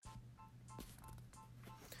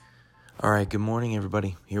All right, good morning,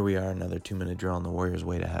 everybody. Here we are, another 2-minute drill on the Warriors'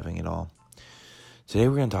 way to having it all. Today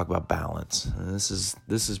we're going to talk about balance. And this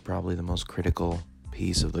is probably the most critical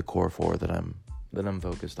piece of the core four that I'm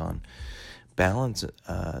focused on. Balance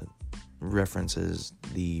references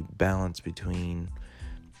the balance between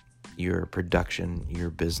your production,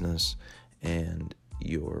 your business, and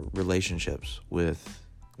your relationships with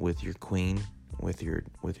your queen, with your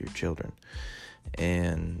children.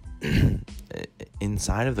 And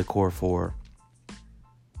inside of the core four,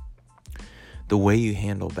 the way you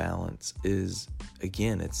handle balance is,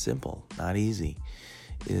 again, it's simple, not easy,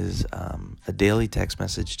 is a daily text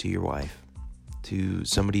message to your wife, to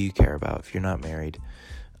somebody you care about if you're not married,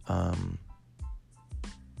 of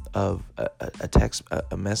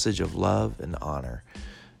a message of love and honor.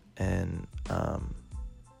 And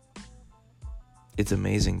it's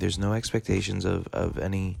amazing. There's no expectations of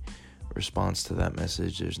any response to that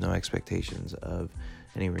message. There's no expectations of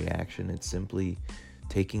any reaction. It's simply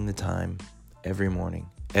taking the time every morning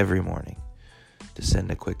to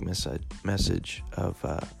send a quick message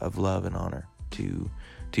of love and honor to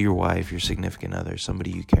your wife, your significant other,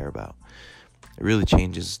 somebody you care about. It really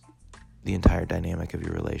changes the entire dynamic of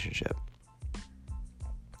your relationship.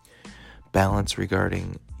 Balance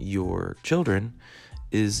regarding your children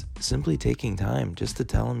is simply taking time just to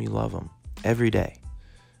tell them you love them every day.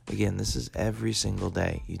 Again, this is every single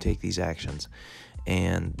day you take these actions.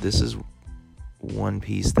 And this is one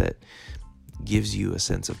piece that gives you a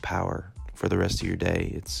sense of power for the rest of your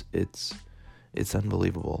day. It's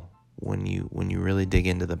unbelievable when you really dig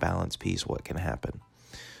into the balance piece, what can happen.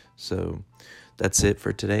 So that's it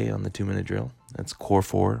for today on the 2-minute drill. That's core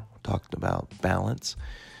four. We talked about balance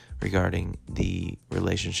regarding the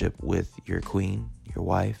relationship with your queen, your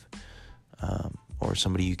wife, or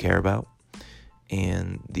somebody you care about,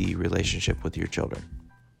 and the relationship with your children.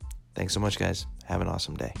 Thanks so much, guys. Have an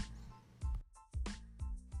awesome day.